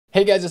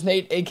Hey guys, it's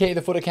Nate, aka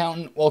the FUT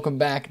Accountant. Welcome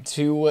back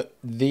to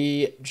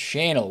the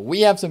channel.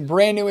 We have some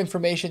brand new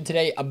information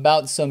today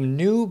about some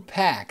new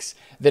packs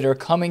that are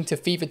coming to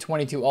FIFA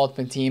 22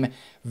 Ultimate Team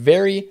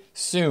very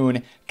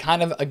soon.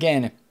 Kind of,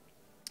 again,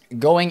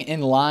 going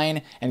in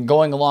line and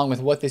going along with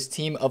what this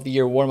Team of the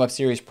Year Warm-Up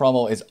Series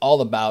promo is all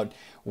about,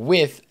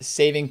 with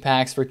saving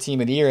packs for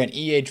Team of the Year and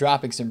EA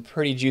dropping some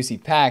pretty juicy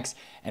packs.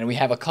 And we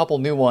have a couple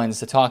new ones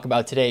to talk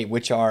about today,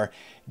 which are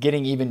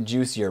getting even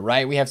juicier,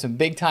 right? We have some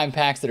big time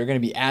packs that are going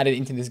to be added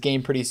into this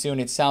game pretty soon.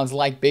 It sounds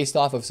like, based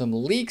off of some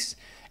leaks,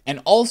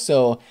 and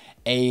also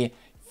a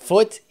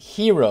FUT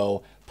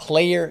Hero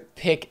Player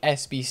Pick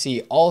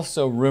SBC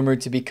also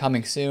rumored to be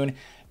coming soon.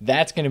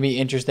 That's going to be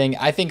interesting.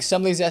 I think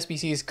some of these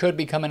SBCs could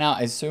be coming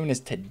out as soon as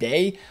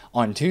today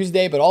on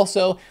Tuesday, but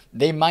also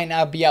they might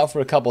not be out for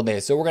a couple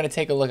days. So we're going to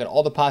take a look at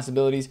all the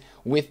possibilities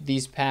with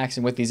these packs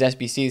and with these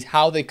SBCs,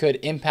 how they could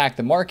impact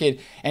the market,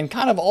 and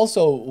kind of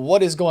also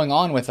what is going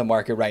on with the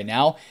market right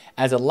now,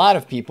 as a lot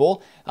of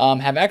people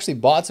have actually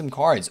bought some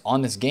cards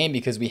on this game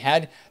because we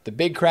had the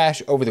big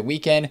crash over the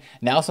weekend.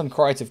 Now some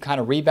cards have kind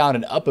of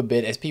rebounded up a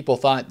bit as people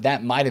thought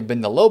that might have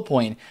been the low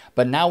point,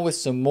 but now with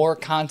some more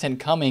content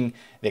coming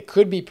that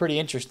could be pretty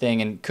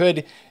interesting and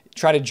could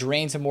try to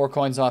drain some more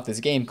coins off this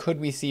game, could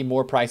we see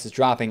more prices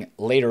dropping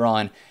later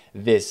on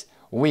this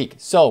week?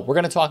 So we're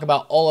going to talk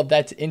about all of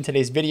that in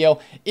today's video.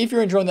 If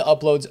you're enjoying the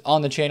uploads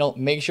on the channel,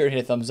 make sure to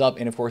hit a thumbs up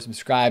and of course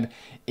subscribe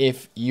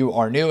if you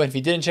are new. And if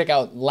you didn't check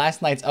out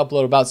last night's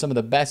upload about some of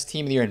the best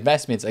Team of the Year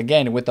investments,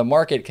 again, with the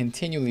market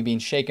continually being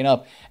shaken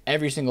up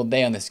every single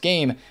day on this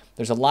game,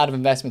 there's a lot of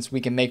investments we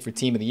can make for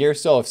Team of the Year.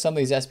 So if some of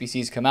these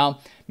SBCs come out,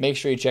 make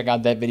sure you check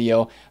out that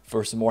video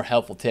for some more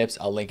helpful tips.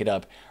 I'll link it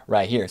up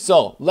right here.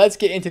 So let's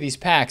get into these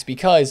packs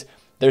because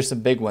there's some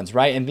big ones,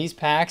 right? And these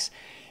packs,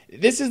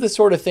 this is the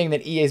sort of thing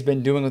that EA has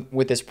been doing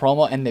with this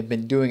promo, and they've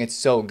been doing it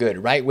so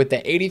good, right? With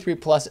the 83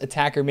 plus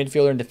attacker,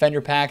 midfielder, and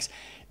defender packs,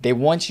 they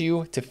want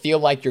you to feel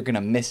like you're going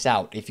to miss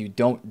out if you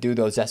don't do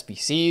those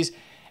SBCs,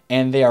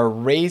 and they are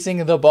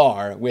raising the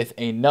bar with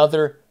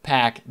another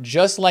pack,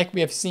 just like we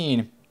have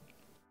seen,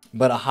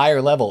 but a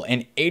higher level,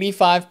 an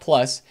 85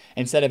 plus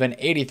instead of an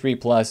 83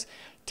 plus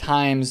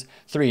times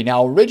 3.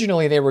 Now,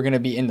 originally they were going to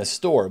be in the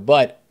store,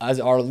 but as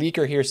our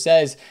leaker here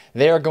says,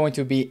 they are going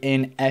to be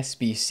in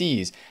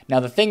SBCs. Now,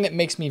 the thing that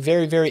makes me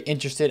very, very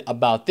interested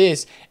about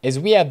this is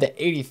we have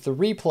the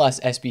 83 plus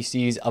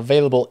SBCs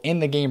available in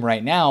the game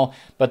right now,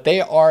 but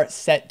they are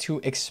set to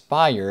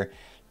expire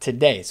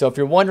today. So if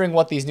you're wondering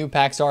what these new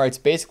packs are, it's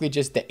basically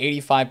just the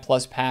 85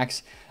 plus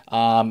packs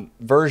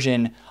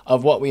version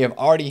of what we have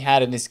already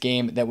had in this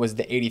game that was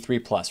the 83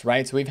 plus,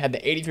 right? So we've had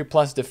the 83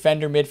 plus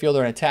defender, midfielder,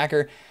 and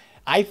attacker.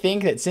 I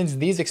think that since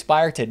these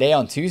expire today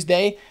on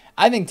Tuesday,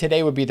 I think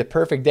today would be the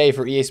perfect day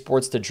for EA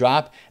Sports to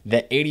drop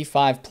the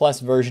 85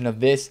 plus version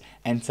of this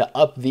and to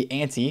up the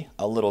ante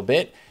a little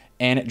bit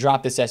and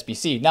drop this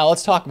SBC. Now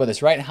let's talk about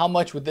this, right? How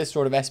much would this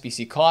sort of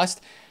SBC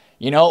cost?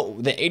 You know,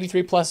 the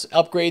 83 plus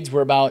upgrades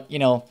were about,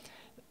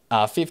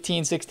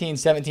 15, 16,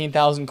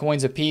 17,000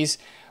 coins a piece.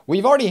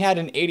 We've already had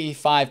an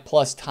 85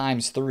 plus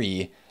times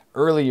 3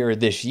 earlier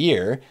this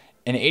year,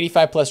 an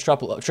 85 plus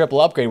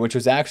triple upgrade, which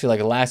was actually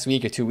like last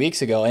week or 2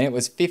 weeks ago, and it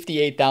was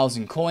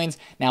 58,000 coins.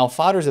 Now,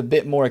 fodder's a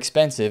bit more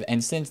expensive,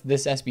 and since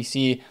this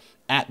SBC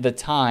at the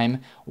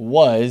time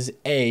was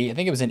I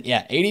think it was an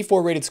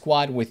 84 rated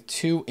squad with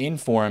 2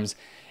 informs.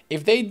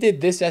 If they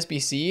did this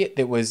SBC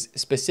that was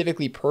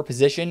specifically per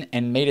position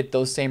and made it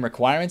those same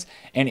requirements,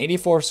 an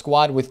 84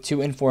 squad with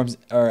 2 informs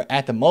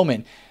at the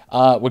moment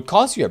would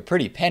cost you a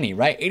pretty penny,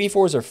 right?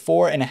 84s are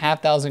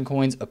 4,500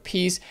 coins a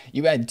piece.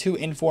 You add 2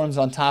 informs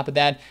on top of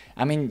that.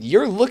 I mean,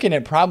 you're looking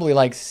at probably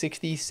like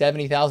 60,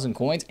 70,000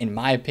 coins, in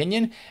my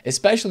opinion,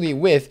 especially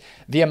with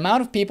the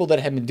amount of people that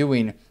have been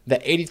doing the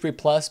 83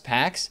 plus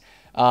packs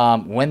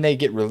when they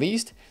get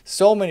released.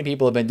 So many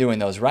people have been doing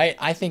those, right?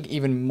 I think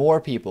even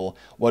more people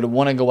would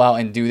want to go out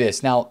and do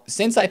this. Now,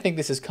 since I think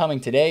this is coming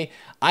today,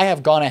 I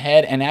have gone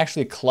ahead and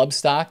actually club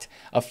stocked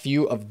a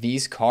few of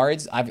these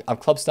cards. I've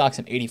club stocked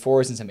some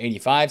 84s and some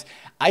 85s.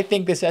 I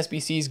think this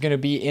SBC is going to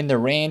be in the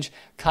range,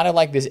 kind of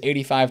like this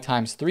 85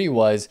 times 3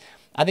 was.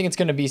 I think it's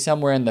going to be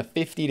somewhere in the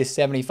 50 to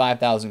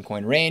 75,000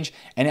 coin range,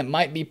 and it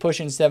might be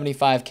pushing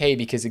 75K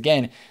because,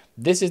 again,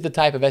 this is the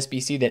type of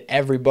SBC that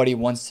everybody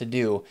wants to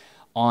do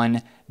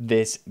on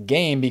this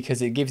game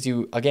because it gives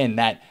you, again,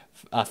 that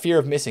fear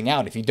of missing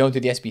out. If you don't do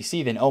the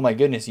SBC, then oh my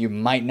goodness, you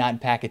might not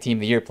pack a Team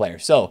of the Year player.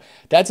 So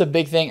that's a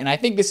big thing, and I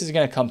think this is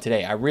going to come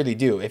today. I really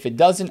do. If it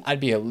doesn't,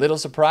 I'd be a little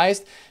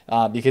surprised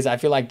because I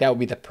feel like that would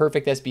be the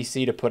perfect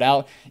SBC to put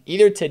out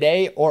either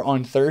today or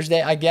on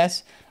Thursday, I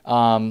guess,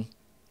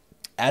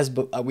 as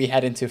we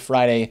head into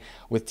Friday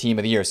with Team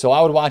of the Year. So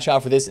I would watch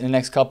out for this in the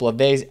next couple of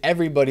days.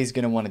 Everybody's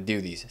going to want to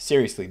do these.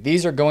 Seriously,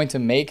 these are going to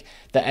make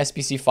the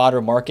SBC fodder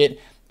market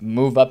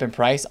move up in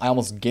price. I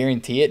almost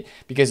guarantee it,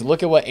 because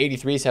look at what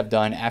 83s have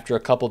done after a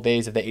couple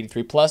days of the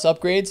 83 plus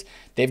upgrades.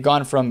 They've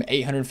gone from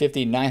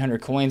 850, 900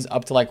 coins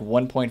up to like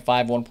 1.5,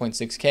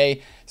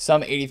 1.6K.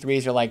 Some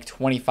 83s are like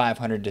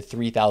 2,500 to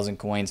 3,000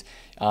 coins,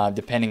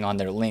 depending on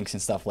their links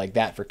and stuff like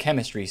that for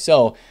chemistry.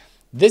 So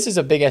this is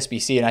a big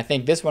SBC, and I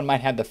think this one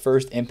might have the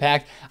first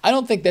impact. I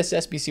don't think this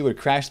SBC would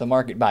crash the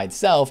market by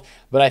itself,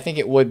 but I think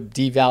it would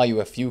devalue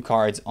a few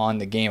cards on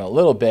the game a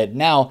little bit.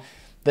 Now,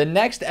 the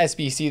next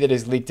SBC that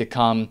is leaked to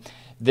come,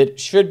 that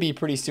should be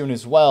pretty soon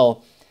as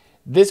well,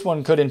 this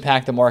one could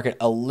impact the market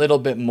a little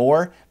bit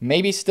more.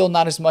 Maybe still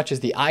not as much as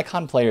the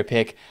Icon Player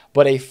Pick,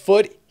 but a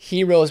FUT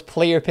Heroes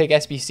Player Pick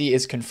SBC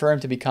is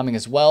confirmed to be coming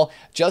as well.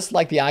 Just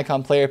like the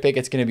Icon Player Pick,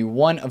 it's going to be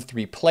one of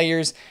 3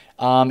 players,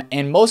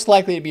 and most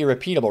likely to be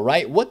repeatable,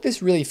 right? What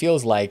this really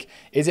feels like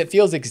is it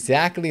feels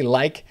exactly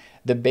like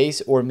the base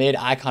or mid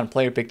Icon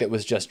Player Pick that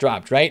was just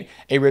dropped, right?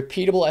 A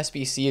repeatable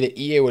SBC that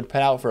EA would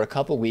put out for a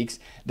couple weeks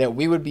that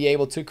we would be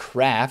able to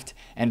craft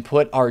and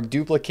put our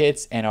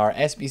duplicates and our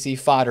SBC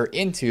fodder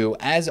into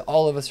as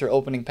all of us are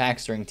opening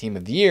packs during Team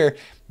of the Year.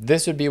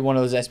 This would be one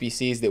of those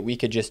SBCs that we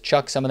could just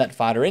chuck some of that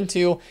fodder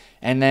into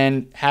and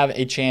then have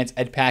a chance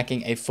at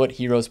packing a FUT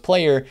Heroes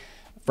player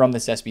from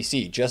this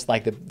SBC, just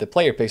like the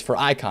player picks for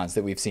icons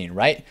that we've seen,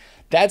 right?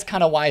 That's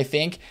kind of why I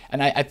think,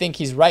 and I think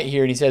he's right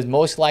here, and he says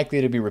most likely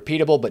to be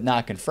repeatable but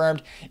not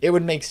confirmed. It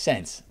would make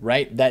sense,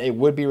 right? That it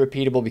would be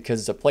repeatable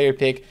because it's a player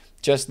pick,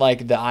 just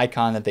like the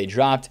icon that they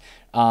dropped.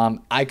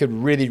 I could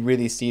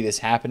really see this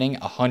happening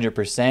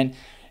 100%.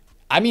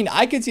 I mean,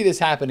 I could see this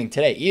happening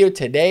today, either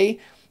today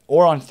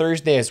or on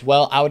Thursday as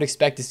well. I would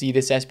expect to see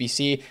this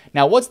SBC.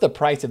 Now, what's the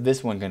price of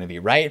this one going to be,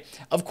 right?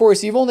 Of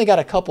course, you've only got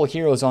a couple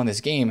heroes on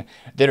this game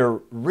that are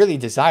really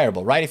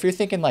desirable, right? If you're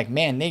thinking like,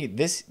 man, Nate,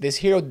 this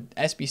hero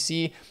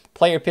SBC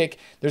player pick,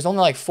 there's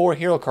only like 4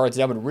 hero cards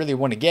that I would really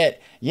want to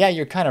get. Yeah,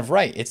 you're kind of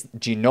right. It's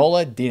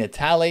Ginola, Di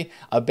Natale,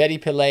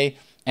 Abedi Pele,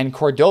 and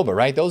Cordoba,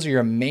 right? Those are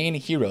your main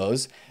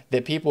heroes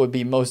that people would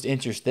be most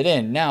interested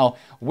in. Now,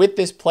 with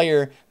this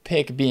player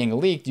pick being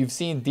leaked, you've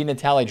seen Di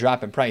Natale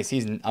drop in price.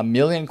 He's a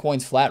million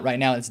coins flat right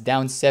now. It's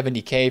down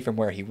 70K from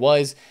where he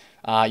was.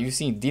 You've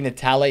seen Di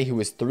Natale, who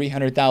was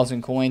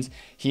 300,000 coins.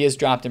 He has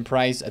dropped in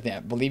price. I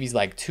believe he's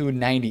like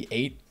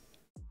 298.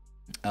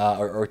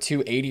 Or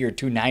 280 or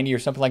 290 or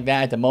something like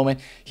that at the moment.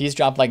 He's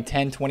dropped like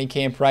 10, 20K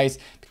in price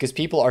because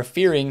people are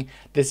fearing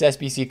this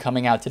SBC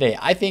coming out today.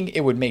 I think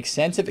it would make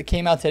sense if it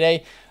came out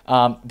today,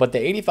 but the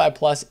 85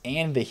 plus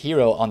and the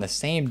hero on the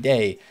same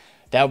day,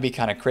 that would be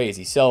kind of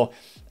crazy. So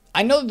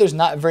I know that there's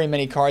not very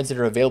many cards that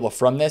are available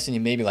from this, and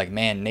you may be like,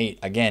 man, Nate,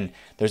 again,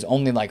 there's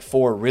only like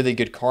 4 really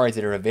good cards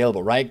that are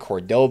available, right?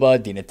 Cordoba,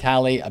 Di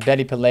Natale,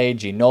 Abedi Pele,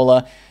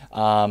 Ginola.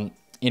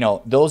 You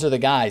know, those are the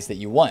guys that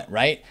you want,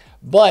 right?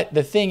 But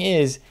the thing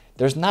is,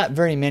 there's not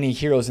very many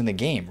heroes in the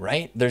game,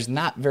 right? There's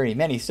not very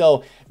many.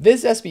 So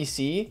this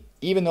SBC,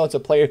 even though it's a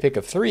player pick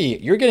of 3,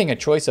 you're getting a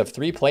choice of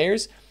 3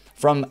 players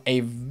from a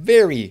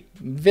very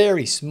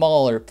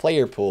smaller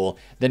player pool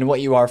than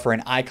what you are for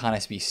an Icon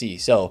SBC.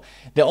 So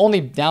the only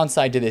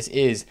downside to this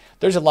is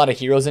there's a lot of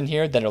heroes in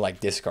here that are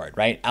like discard,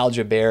 right?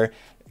 Aljaber,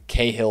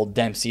 Cahill,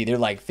 Dempsey, they're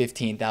like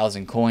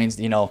 15,000 coins.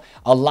 You know,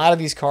 a lot of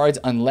these cards,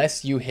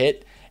 unless you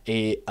hit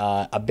a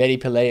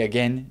Abedi Pele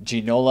again,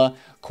 Ginola,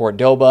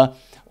 Cordoba,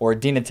 or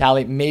Di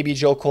Natale, maybe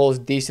Joe Cole's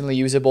decently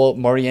usable,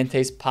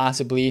 Morientes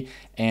possibly,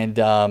 and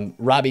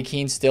Robbie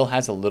Keane still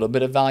has a little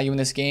bit of value in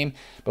this game.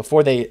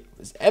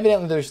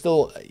 Evidently there's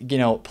still, you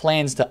know,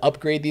 plans to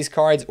upgrade these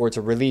cards or to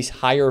release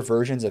higher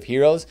versions of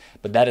heroes,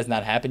 but that has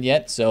not happened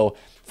yet. So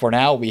for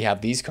now, we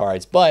have these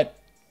cards, but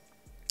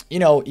you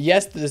know,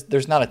 yes,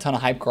 there's not a ton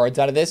of hype cards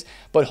out of this,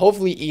 but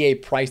hopefully EA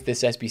priced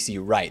this SBC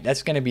right.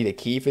 That's going to be the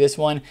key for this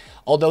one.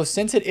 Although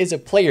since it is a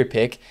player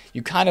pick,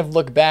 you kind of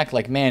look back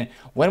like, man,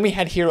 when we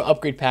had hero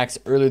upgrade packs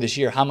earlier this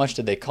year, how much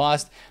did they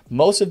cost?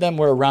 Most of them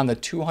were around the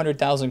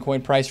 200,000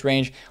 coin price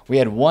range. We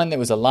had one that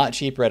was a lot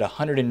cheaper at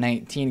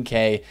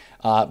 119K,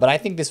 but I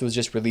think this was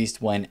just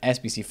released when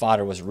SBC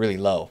Fodder was really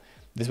low.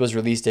 This was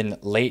released in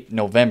late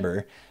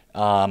November,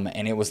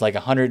 and it was like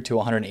 100 to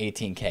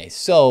 118K.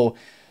 So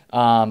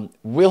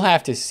we'll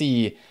have to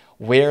see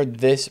where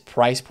this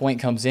price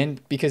point comes in,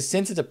 because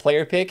since it's a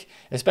player pick,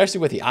 especially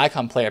with the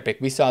Icon player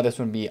pick, we saw this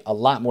one be a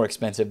lot more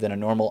expensive than a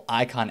normal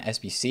Icon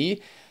SBC.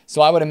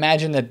 So I would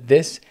imagine that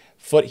this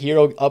FUT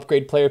Hero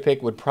upgrade player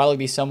pick would probably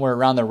be somewhere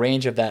around the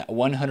range of that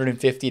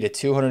 150 to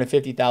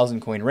 250,000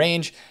 coin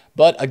range.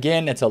 But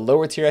again, it's a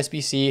lower tier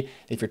SBC.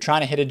 If you're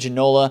trying to hit a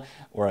Ginola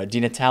or a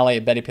Di Natale,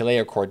 a Abedi Pele,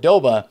 or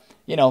Cordoba,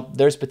 you know,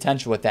 there's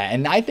potential with that.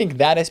 And I think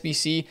that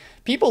SBC,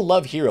 people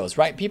love heroes,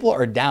 right? People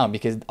are down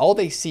because all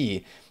they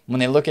see when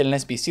they look at an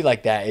SBC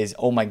like that is,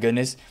 oh my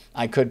goodness,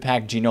 I could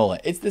pack Ginola.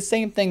 It's the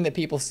same thing that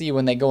people see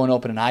when they go and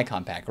open an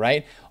Icon pack,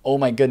 right? Oh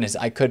my goodness,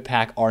 I could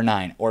pack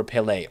R9 or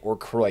Pele or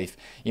Cruyff,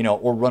 you know,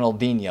 or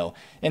Ronaldinho.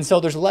 And so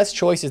there's less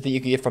choices that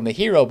you can get from the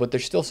hero, but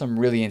there's still some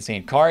really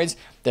insane cards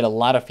that a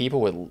lot of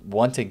people would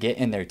want to get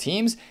in their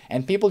teams.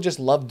 And people just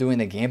love doing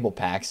the gamble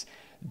packs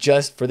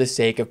just for the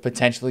sake of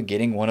potentially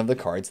getting one of the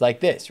cards like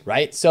this,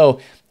 right? So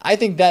I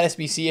think that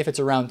SBC, if it's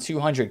around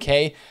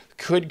 200K,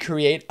 could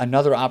create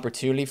another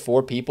opportunity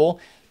for people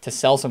to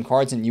sell some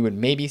cards, and you would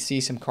maybe see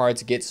some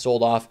cards get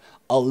sold off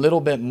a little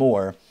bit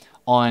more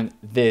on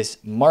this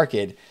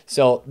market.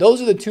 So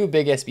those are the two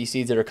big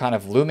SBCs that are kind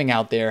of looming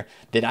out there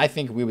that I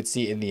think we would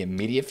see in the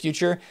immediate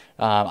future.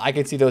 I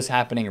could see those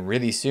happening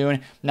really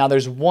soon. Now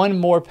there's one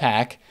more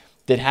pack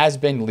that has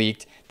been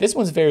leaked. This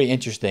one's very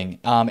interesting.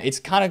 It's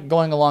kind of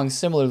going along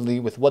similarly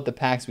with what the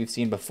packs we've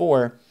seen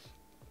before,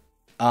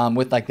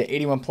 with like the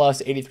 81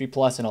 plus, 83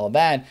 plus, and all of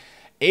that.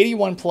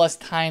 81 plus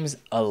times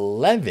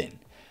 11.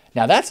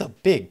 Now that's a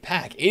big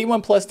pack.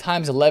 81 plus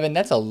times 11,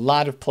 that's a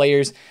lot of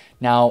players.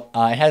 Now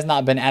it has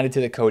not been added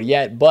to the code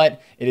yet,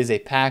 but it is a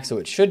pack, so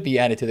it should be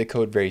added to the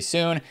code very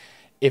soon.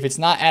 If it's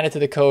not added to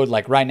the code,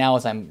 like right now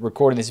as I'm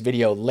recording this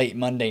video late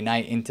Monday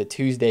night into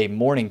Tuesday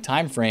morning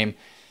time frame,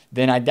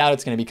 then I doubt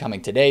it's going to be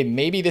coming today.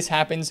 Maybe this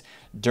happens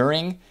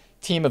during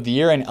Team of the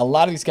Year, and a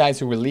lot of these guys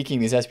who were leaking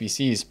these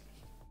SBCs,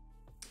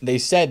 they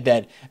said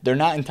that they're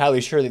not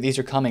entirely sure that these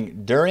are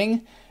coming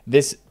during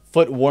this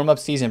FUT warm-up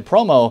season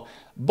promo,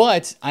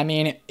 but I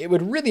mean, it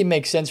would really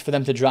make sense for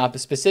them to drop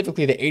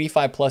specifically the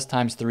 85 plus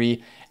times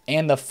 3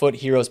 and the FUT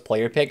Heroes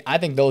player pick. I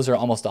think those are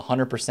almost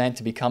 100%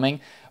 to be coming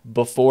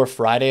before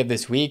Friday of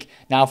this week.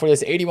 Now for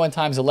this 81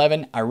 times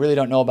 11, I really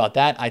don't know about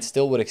that. I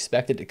still would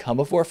expect it to come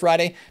before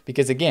Friday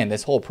because again,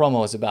 this whole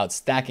promo is about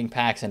stacking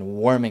packs and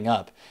warming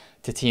up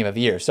to Team of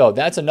the Year. So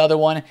that's another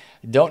one.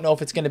 Don't know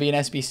if it's going to be an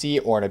SBC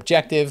or an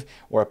objective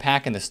or a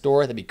pack in the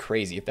store. That'd be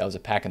crazy if that was a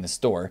pack in the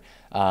store.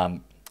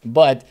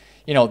 But,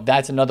 you know,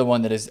 that's another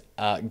one that is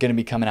going to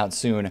be coming out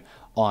soon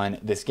on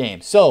this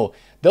game. So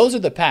those are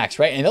the packs,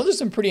 right? And those are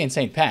some pretty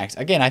insane packs.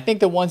 Again, I think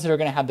the ones that are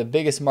going to have the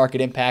biggest market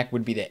impact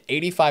would be the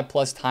 85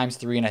 plus times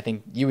 3. And I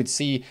think you would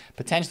see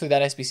potentially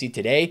that SBC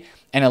today.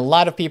 And a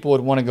lot of people would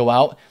want to go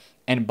out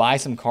and buy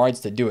some cards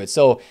to do it.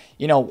 So,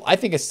 you know, I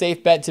think a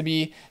safe bet to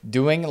be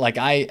doing, like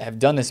I have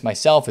done this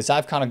myself, is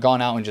I've kind of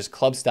gone out and just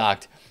club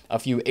stocked a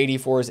few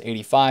 84s,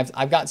 85s.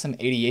 I've got some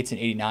 88s and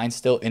 89s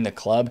still in the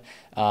club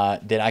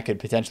that I could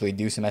potentially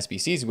do some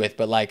SBCs with.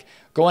 But like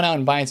going out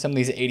and buying some of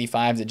these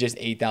 85s at just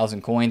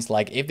 8,000 coins,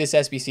 like if this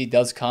SBC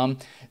does come,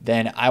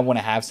 then I want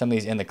to have some of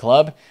these in the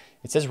club.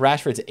 It says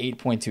Rashford's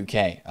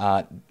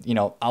 8.2K. You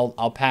know,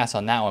 I'll pass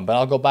on that one, but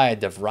I'll go buy a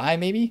DeVry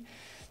maybe.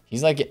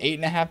 He's like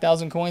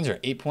 8,500 coins or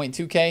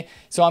 8.2K.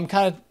 So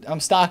I'm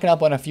stocking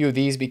up on a few of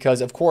these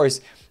because, of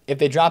course, if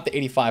they drop the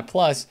 85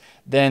 plus,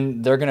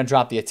 then they're going to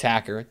drop the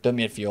attacker, the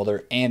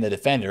midfielder, and the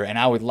defender. And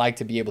I would like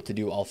to be able to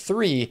do all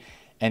three.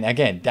 And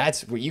again,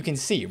 that's what you can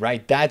see,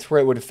 right? That's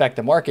where it would affect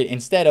the market.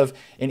 Instead of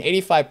an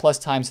 85 plus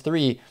times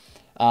 3,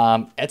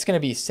 it's going to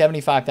be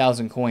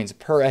 75,000 coins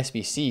per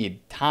SBC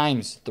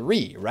times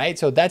 3, right?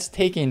 So that's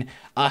taking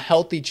a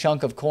healthy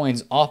chunk of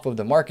coins off of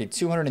the market,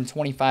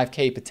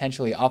 225K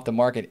potentially off the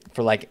market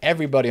for like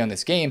everybody on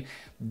this game.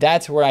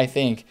 That's where I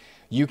think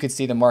you could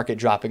see the market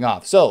dropping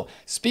off. So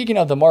speaking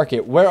of the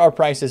market, where are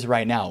prices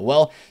right now?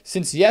 Well,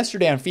 since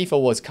yesterday on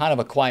FIFA was kind of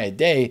a quiet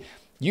day,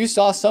 you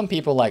saw some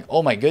people like,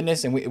 oh my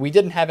goodness, and we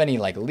didn't have any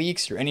like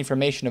leaks or any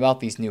information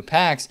about these new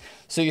packs.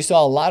 So you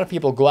saw a lot of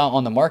people go out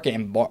on the market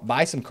and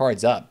buy some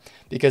cards up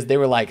because they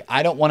were like,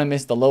 I don't want to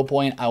miss the low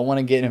point. I want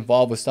to get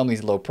involved with some of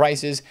these low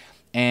prices.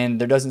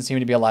 And there doesn't seem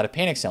to be a lot of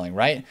panic selling,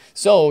 right?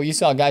 So you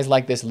saw guys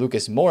like this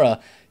Lucas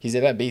Moura. He's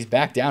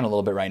back down a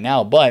little bit right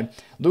now, but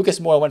Lucas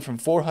Moura went from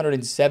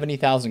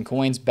 470,000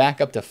 coins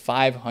back up to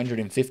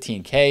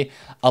 515K.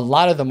 A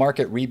lot of the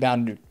market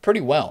rebounded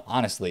pretty well,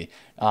 honestly,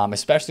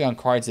 especially on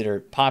cards that are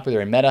popular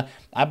in meta.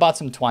 I bought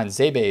some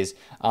Twanzebes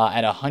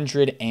at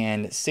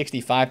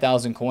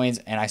 165,000 coins,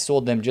 and I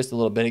sold them just a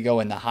little bit ago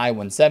in the high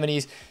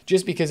 170s,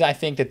 just because I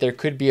think that there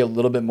could be a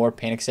little bit more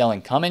panic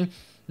selling coming.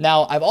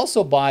 Now, I've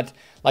also bought,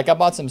 I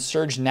bought some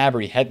Serge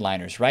Gnabry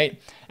headliners,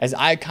 right? As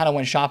I kind of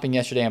went shopping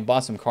yesterday and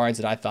bought some cards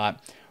that I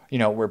thought, you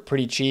know, were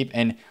pretty cheap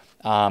and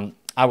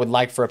I would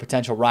like for a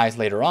potential rise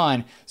later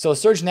on. So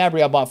Serge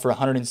Gnabry I bought for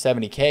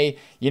 170K.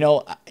 You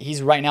know,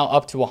 he's right now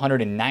up to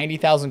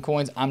 190,000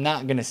 coins. I'm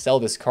not going to sell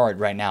this card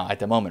right now at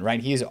the moment, right?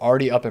 He's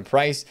already up in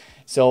price.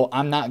 So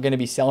I'm not going to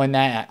be selling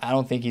that. I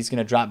don't think he's going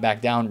to drop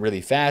back down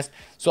really fast.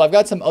 So I've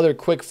got some other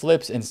quick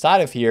flips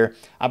inside of here.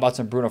 I bought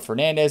some Bruno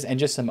Fernandes and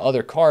just some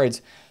other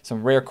cards,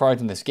 some rare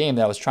cards in this game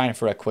that I was trying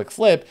for a quick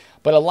flip.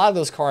 But a lot of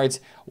those cards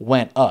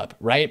went up,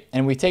 right?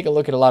 And we take a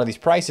look at a lot of these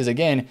prices.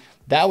 Again,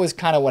 that was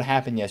kind of what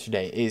happened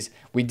yesterday is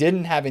we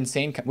didn't have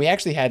we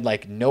actually had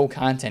like no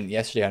content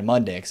yesterday on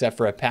Monday except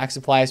for a pack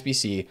supply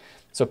SBC.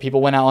 So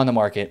people went out on the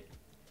market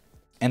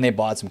and they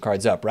bought some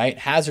cards up, right?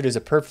 Hazard is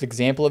a perfect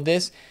example of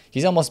this.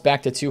 He's almost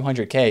back to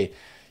 200K.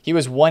 He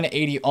was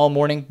 180 all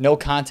morning, no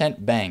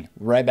content, bang,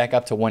 right back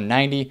up to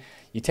 190.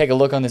 You take a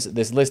look on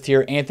this list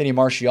here, Anthony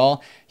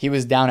Martial, he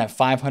was down at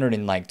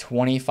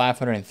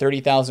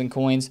 530,000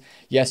 coins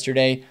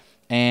yesterday,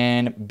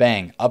 and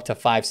bang, up to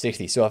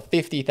 560. So a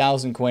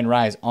 50,000 coin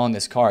rise on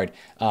this card.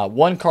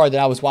 One card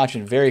that I was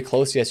watching very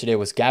close yesterday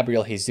was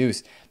Gabriel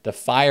Jesus, the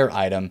fire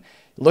item.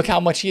 Look how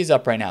much he's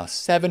up right now,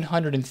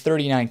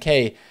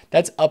 739K.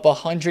 That's up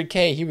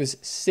 100K. He was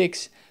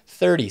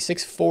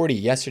 640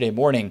 yesterday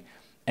morning,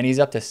 and he's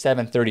up to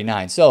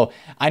 739. So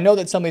I know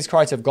that some of these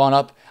cards have gone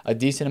up a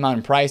decent amount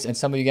in price, and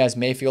some of you guys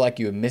may feel like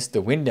you have missed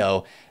the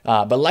window.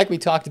 But like we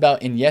talked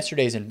about in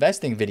yesterday's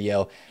investing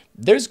video,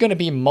 there's going to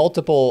be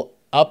multiple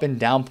up and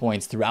down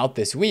points throughout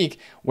this week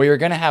where you're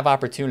going to have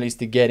opportunities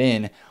to get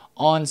in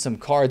on some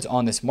cards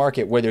on this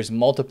market where there's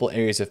multiple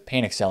areas of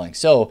panic selling.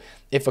 So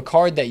if a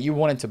card that you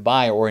wanted to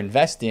buy or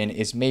invest in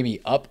is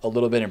maybe up a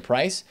little bit in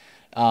price,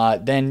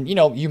 then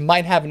you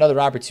might have another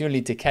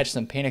opportunity to catch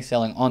some panic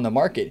selling on the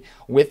market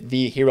with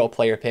the hero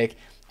player pick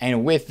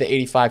and with the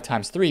 85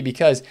 times 3,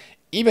 because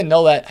even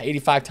though that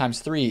 85 times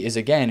 3 is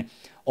again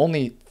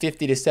only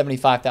 50 to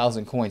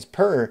 75,000 coins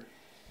per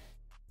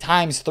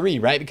times 3,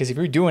 right? Because if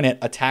you're doing it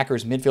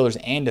attackers, midfielders,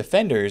 and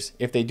defenders,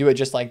 if they do it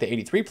just like the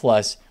 83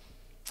 plus,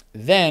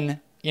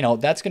 then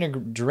that's going to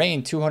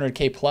drain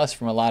 200K plus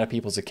from a lot of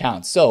people's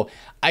accounts. So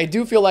I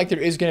do feel like there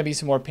is going to be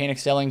some more panic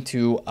selling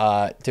to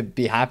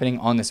be happening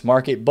on this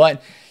market.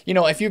 But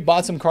if you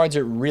bought some cards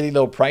at really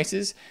low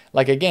prices,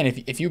 like again,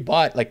 if you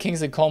bought like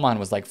Kingsley Coman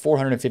was like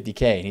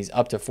 450K and he's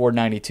up to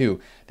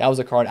 492, that was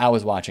a card I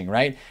was watching,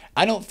 right?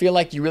 I don't feel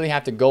like you really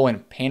have to go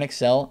and panic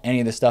sell any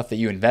of the stuff that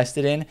you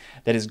invested in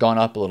that has gone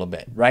up a little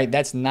bit, right?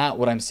 That's not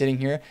what I'm sitting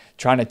here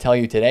trying to tell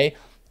you today.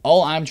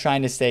 All I'm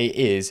trying to say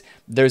is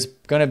there's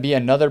going to be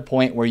another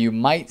point where you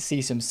might see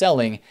some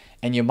selling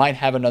and you might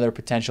have another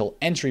potential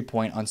entry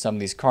point on some of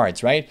these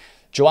cards, right?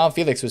 Joao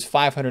Felix was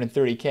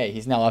 530K.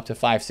 He's now up to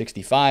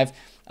 565.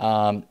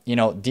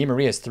 Di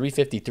Maria's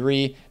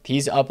 353.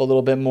 He's up a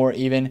little bit more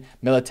even.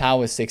 Militao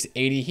was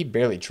 680. He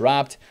barely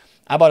dropped.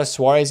 I bought a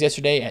Suarez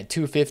yesterday at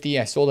 250.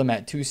 I sold him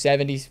at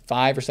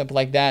 275 or something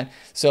like that.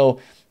 So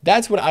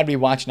that's what I'd be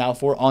watching out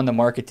for on the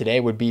market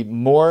today, would be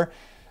more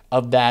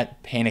of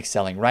that panic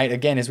selling, right?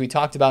 Again, as we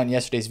talked about in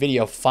yesterday's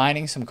video,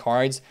 finding some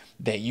cards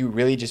that you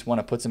really just want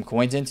to put some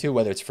coins into,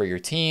 whether it's for your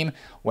team,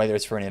 whether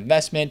it's for an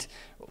investment,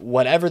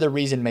 whatever the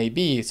reason may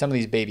be, some of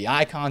these baby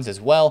icons as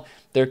well,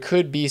 there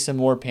could be some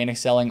more panic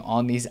selling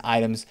on these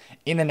items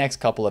in the next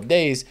couple of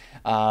days,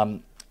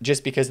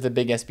 just because of the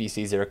big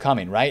SBCs that are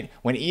coming, right?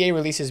 When EA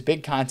releases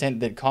big content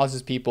that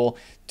causes people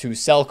to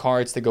sell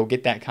cards to go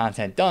get that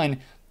content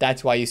done,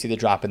 that's why you see the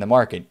drop in the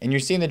market. And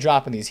you're seeing the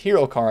drop in these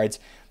hero cards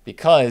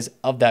because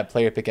of that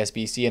player pick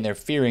SBC, and they're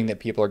fearing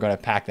that people are going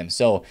to pack them.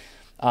 So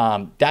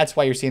that's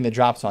why you're seeing the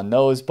drops on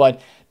those.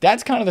 But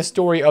that's kind of the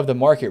story of the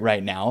market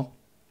right now.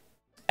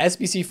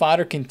 SBC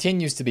Fodder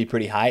continues to be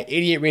pretty high.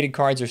 88 rated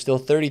cards are still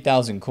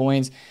 30,000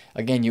 coins.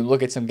 Again, you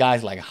look at some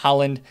guys like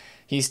Holland,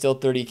 he's still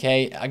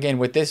 30K. Again,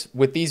 with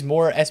these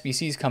more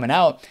SBCs coming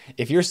out,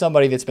 if you're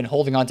somebody that's been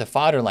holding on to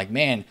Fodder like,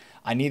 man,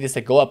 I need this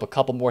to go up a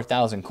couple more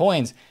thousand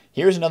coins,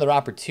 here's another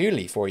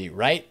opportunity for you,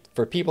 right?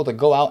 For people to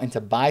go out and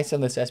to buy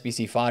some of this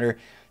SBC Fodder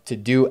to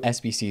do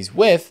SBCs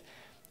with.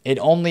 It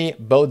only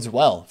bodes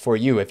well for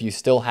you if you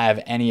still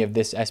have any of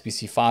this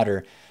SBC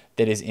Fodder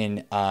that is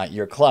in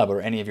your club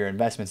or any of your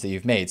investments that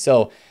you've made.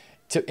 So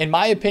in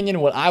my opinion,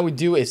 what I would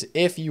do is,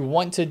 if you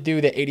want to do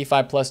the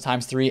 85 plus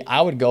times 3,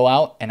 I would go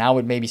out and I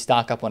would maybe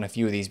stock up on a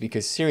few of these,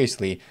 because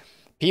seriously,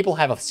 people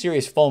have a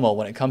serious FOMO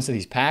when it comes to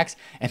these packs,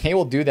 and they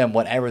will do them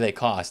whatever they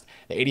cost.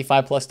 The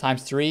 85 plus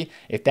times 3,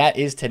 if that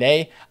is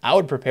today, I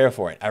would prepare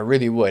for it. I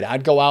really would.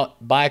 I'd go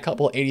out, buy a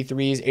couple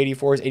 83s,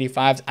 84s,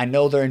 85s. I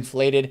know they're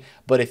inflated,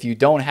 but if you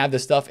don't have the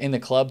stuff in the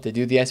club to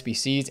do the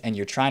SBCs and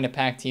you're trying to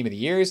pack Team of the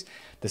Years,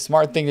 the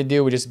smart thing to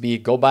do would just be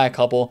go buy a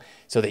couple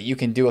so that you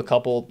can do a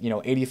couple,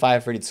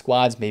 85 rated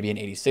squads, maybe an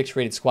 86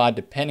 rated squad,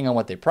 depending on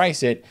what they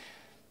price it,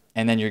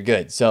 and then you're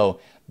good. So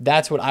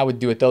that's what I would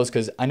do with those,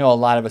 because I know a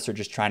lot of us are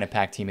just trying to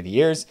pack Team of the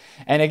Years.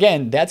 And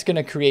again, that's going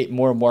to create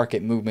more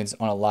market movements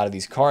on a lot of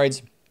these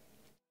cards.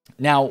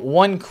 Now,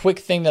 one quick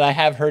thing that I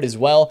have heard as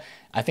well,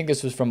 I think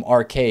this was from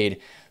Arcade,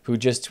 who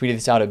just tweeted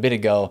this out a bit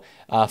ago.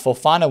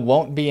 Fofana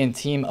won't be in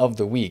Team of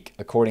the Week,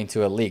 according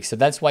to a leak. So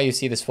that's why you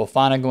see this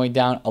Fofana going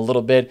down a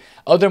little bit.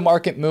 Other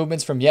market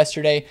movements from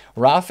yesterday,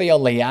 Rafael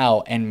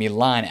Leao and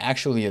Milan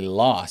actually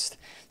lost.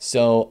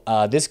 So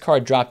this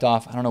card dropped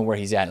off. I don't know where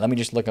he's at. Let me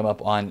just look him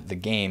up on the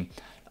game.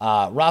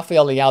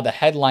 Rafael Leao, the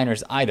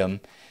headliner's item,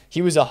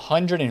 he was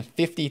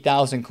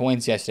 150,000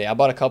 coins yesterday. I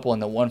bought a couple in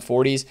the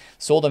 140s,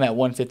 sold them at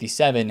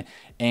 157,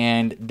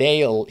 and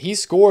he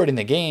scored in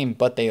the game,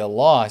 but they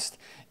lost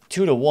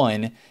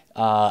 2-1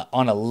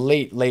 on a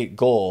late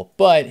goal.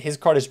 But his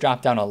card has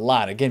dropped down a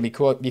lot, again,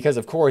 because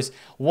of course,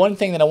 one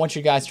thing that I want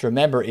you guys to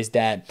remember is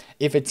that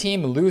if a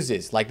team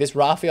loses, like this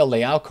Rafael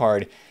Leao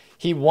card,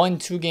 he won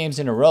 2 games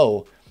in a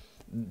row.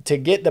 To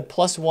get the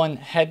 +1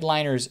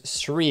 headliners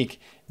streak,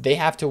 they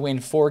have to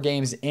win 4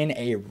 games in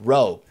a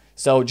row.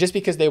 So just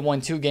because they won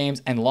 2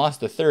 games and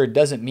lost the third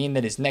doesn't mean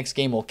that his next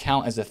game will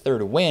count as a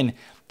third win.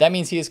 That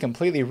means he is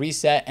completely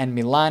reset, and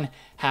Milan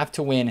have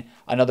to win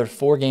another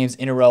 4 games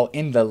in a row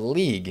in the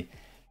league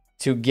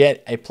to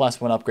get a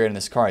 +1 upgrade on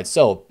this card.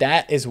 So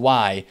that is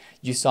why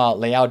you saw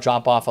Leao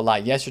drop off a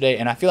lot yesterday.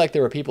 And I feel like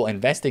there were people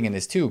investing in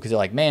this too, because they're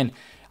like, man,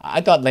 I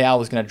thought Leao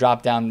was going to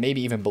drop down maybe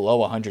even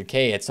below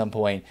 100K at some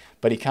point,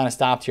 but he kind of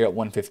stopped here at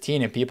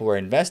 115 and people were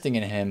investing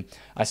in him.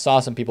 I saw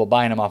some people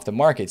buying him off the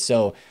market.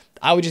 So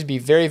I would just be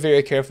very,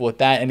 very careful with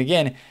that. And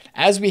again,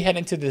 as we head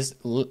into this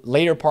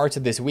later parts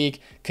of this week,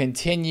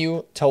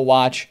 continue to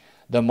watch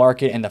the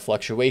market and the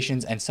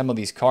fluctuations and some of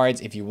these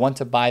cards. If you want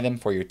to buy them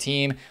for your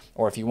team,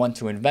 or if you want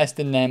to invest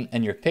in them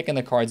and you're picking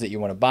the cards that you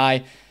want to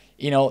buy,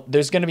 you know,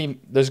 there's gonna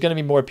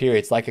be more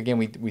periods. Like again,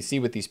 we see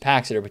with these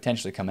packs that are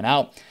potentially coming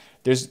out,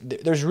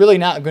 there's really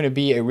not going to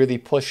be a really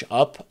push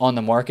up on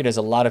the market, as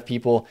a lot of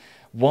people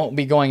won't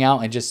be going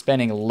out and just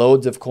spending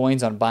loads of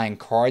coins on buying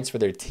cards for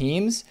their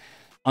teams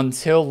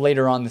until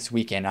later on this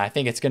weekend. I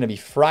think it's going to be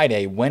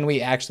Friday when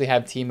we actually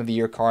have Team of the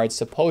Year cards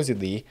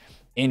supposedly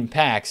in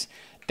packs.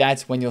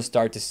 That's when you'll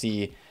start to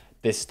see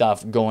this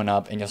stuff going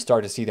up and you'll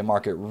start to see the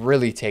market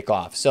really take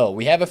off. So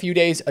we have a few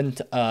days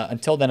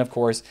until then, of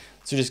course.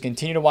 So just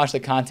continue to watch the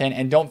content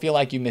and don't feel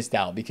like you missed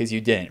out, because you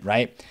didn't,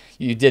 right?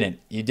 You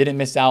didn't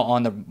miss out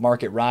on the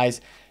market rise.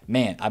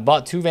 Man, I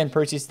bought 2 Van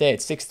Persies today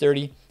at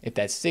 630. If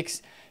that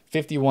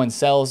 651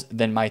 sells,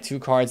 then my 2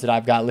 cards that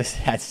I've got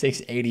listed at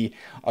 680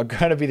 are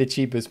going to be the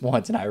cheapest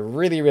ones. And I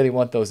really, really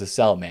want those to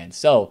sell, man.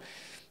 So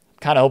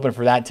kind of hoping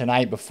for that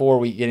tonight before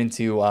we get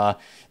into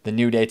the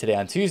new day today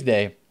on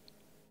Tuesday,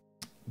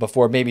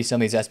 before maybe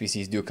some of these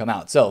SBCs do come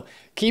out. So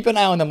keep an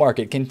eye on the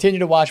market. Continue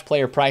to watch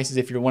player prices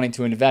if you're wanting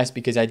to invest,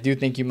 because I do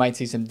think you might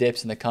see some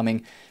dips in the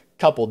coming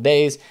couple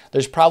days.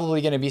 There's probably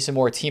going to be some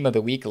more Team of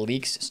the Week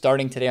leaks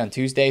starting today on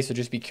Tuesday, so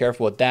just be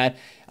careful with that.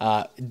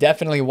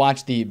 Definitely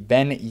watch the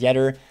Ben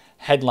Yedder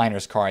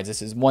headliners cards.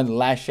 This is one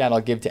last shout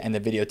I'll give to end the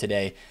video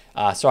today.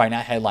 Sorry,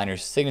 not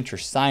headliners, signature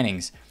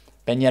signings.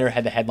 Ben Yedder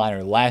had the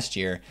headliner last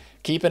year.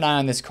 Keep an eye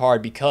on this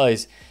card,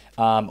 because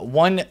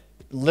one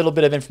little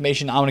bit of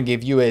information I want to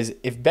give you is,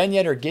 if Ben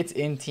Yedder gets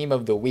in Team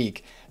of the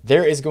Week,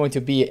 there is going to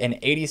be an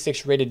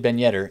 86 rated Ben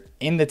Yedder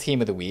in the Team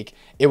of the Week.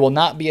 It will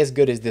not be as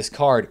good as this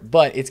card,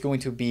 but it's going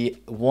to be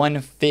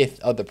 1/5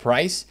 of the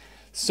price.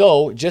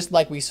 So just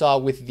like we saw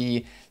with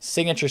the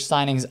signature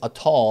signings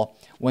Atal,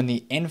 when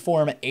the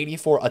Inform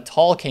 84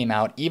 Atal came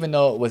out, even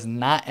though it was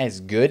not as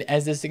good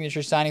as the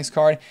signature signings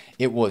card,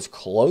 it was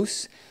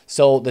close.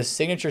 So the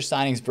signature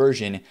signings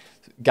version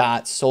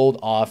got sold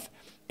off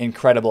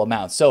incredible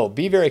amounts. So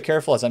be very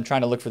careful, as I'm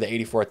trying to look for the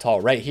 84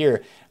 Atal right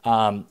here.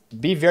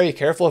 Be very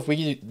careful if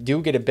we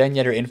do get a Ben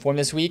Yedder Inform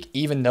this week,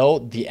 even though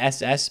the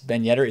SS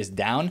Ben Yedder is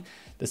down,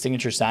 the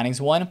signature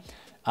signings one.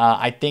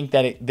 I think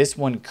that this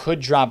one could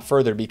drop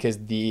further, because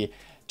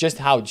just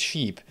how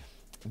cheap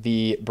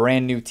the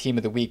brand new Team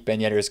of the Week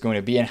Ben Yedder is going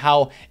to be, and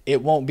how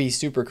it won't be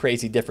super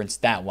crazy different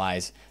stat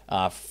wise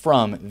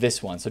from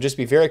this one. So just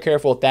be very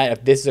careful with that.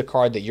 If this is a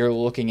card that you're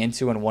looking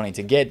into and wanting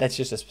to get, that's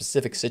just a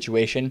specific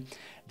situation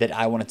that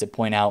I wanted to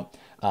point out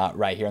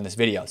right here in this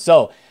video.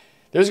 So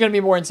there's going to be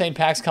more insane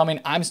packs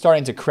coming. I'm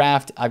starting to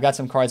craft. I've got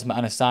some cards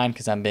unassigned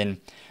because I've been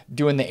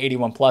doing the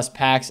 81 plus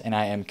packs, and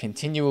I am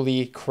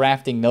continually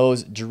crafting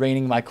those,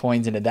 draining my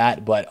coins into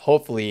that. But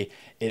hopefully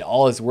it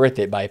all is worth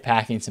it by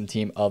packing some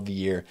Team of the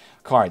Year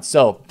cards.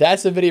 So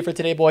that's the video for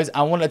today, boys.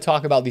 I wanted to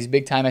talk about these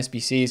big time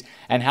SBCs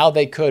and how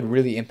they could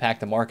really impact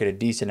the market a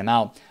decent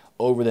amount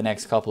over the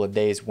next couple of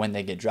days when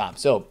they get dropped.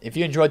 So if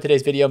you enjoyed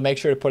today's video, make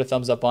sure to put a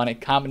thumbs up on it,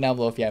 comment down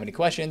below if you have any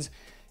questions,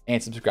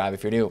 and subscribe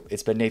if you're new.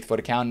 It's been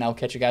TheFutAccountant, and I'll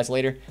catch you guys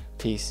later.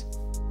 Peace.